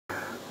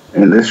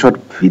In this short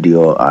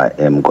video, I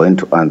am going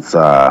to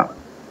answer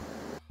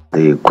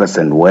the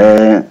question,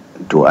 where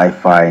do I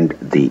find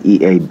the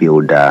EA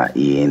builder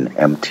in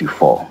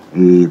MT4?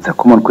 It's a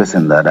common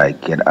question that I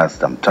get asked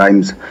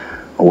sometimes.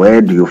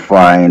 Where do you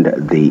find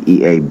the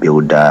EA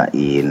builder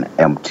in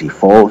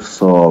MT4?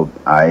 So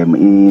I'm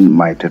in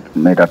my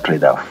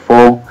MetaTrader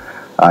 4.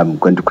 I'm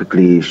going to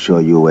quickly show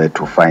you where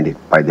to find it.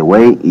 By the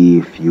way,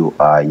 if you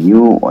are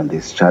new on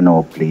this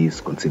channel, please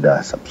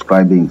consider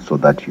subscribing so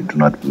that you do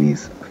not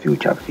miss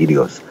future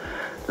videos.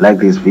 Like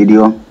this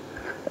video.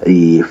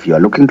 If you are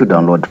looking to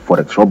download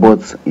Forex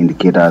robots,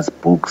 indicators,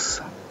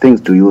 books,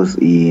 things to use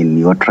in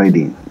your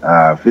trading,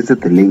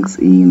 visit the links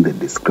in the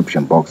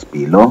description box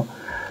below.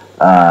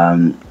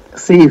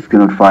 See if you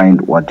cannot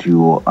find what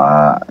you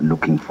are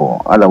looking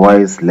for.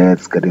 Otherwise,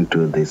 let's get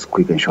into this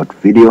quick and short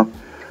video.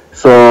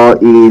 So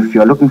if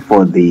you're looking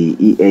for the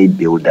EA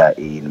builder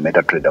in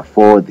MetaTrader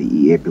 4, the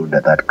EA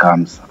builder that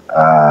comes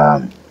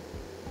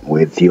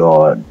with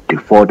your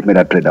default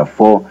MetaTrader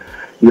 4,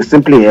 you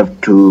simply have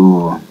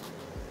to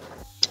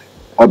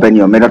open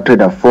your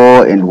MetaTrader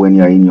 4, and when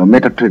you're in your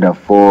MetaTrader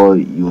 4,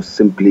 you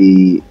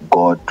simply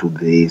go to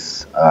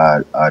this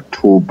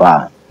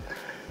toolbar.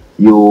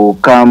 You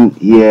come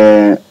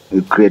here,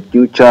 you create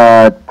new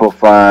chart,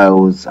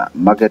 profiles,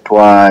 market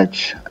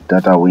watch,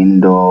 data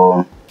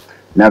window,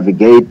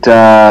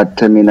 navigator,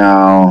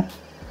 terminal.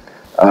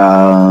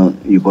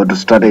 You go to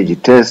strategy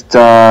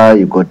tester,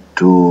 you go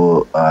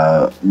to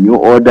new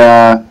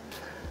order,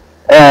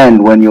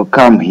 and when you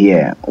come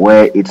here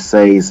where it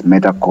says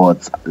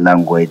MetaQuotes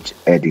language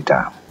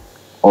editor,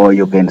 or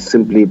you can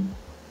simply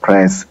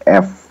press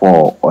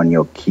F4 on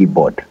your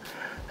keyboard.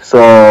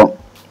 So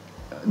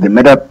the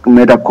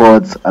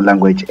MetaQuotes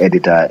language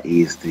editor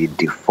is the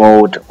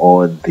default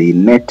or the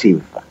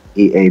native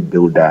EA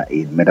builder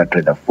in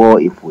MetaTrader 4.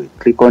 If we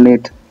click on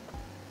it,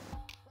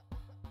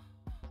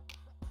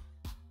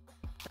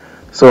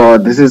 so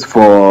this is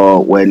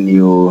for when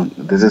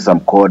this is some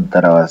code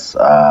that I was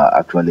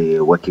actually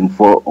working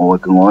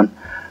on.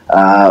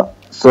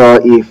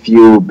 So if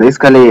you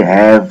basically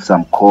have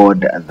some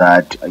code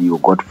that you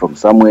got from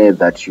somewhere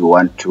that you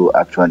want to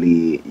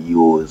actually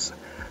use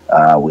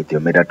with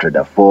your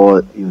MetaTrader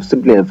 4, you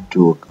simply have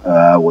to,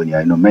 when you're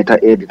in a meta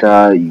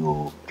editor,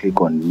 you click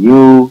on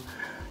new,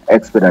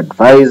 expert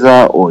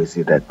advisor, or is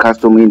it a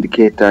custom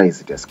indicator,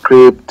 is it a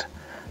script,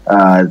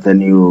 then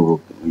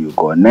you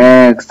go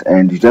next,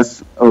 and you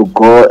just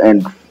go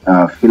and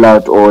fill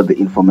out all the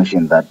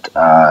information that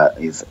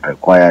is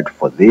required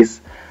for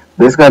this.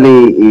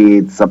 Basically,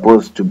 it's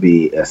supposed to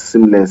be a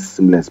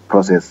seamless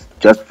process.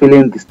 Just fill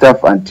in the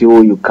stuff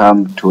until you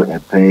come to a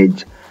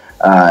page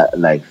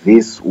like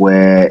this,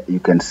 where you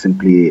can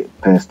simply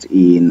paste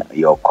in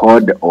your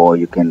code, or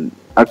you can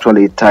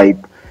actually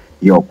type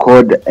your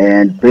code,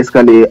 and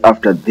basically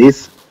after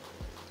this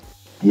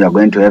you are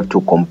going to have to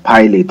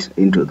compile it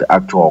into the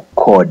actual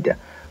code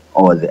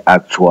or the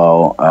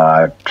actual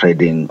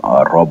trading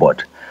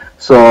robot.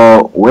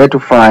 So where to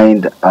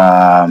find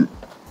the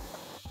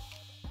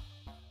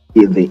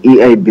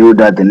EA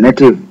builder, the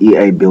native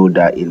EA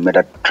builder in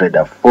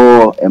MetaTrader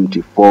 4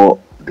 MT4,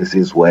 this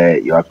is where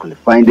you actually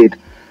find it.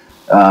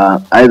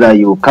 Either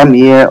you come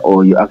here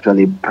or you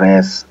actually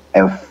press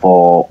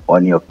F4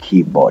 on your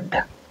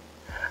keyboard.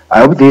 I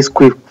hope this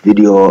quick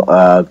video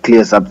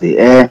clears up the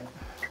air.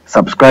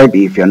 Subscribe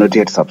if you're not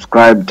yet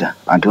subscribed.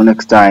 Until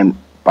next time,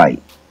 bye.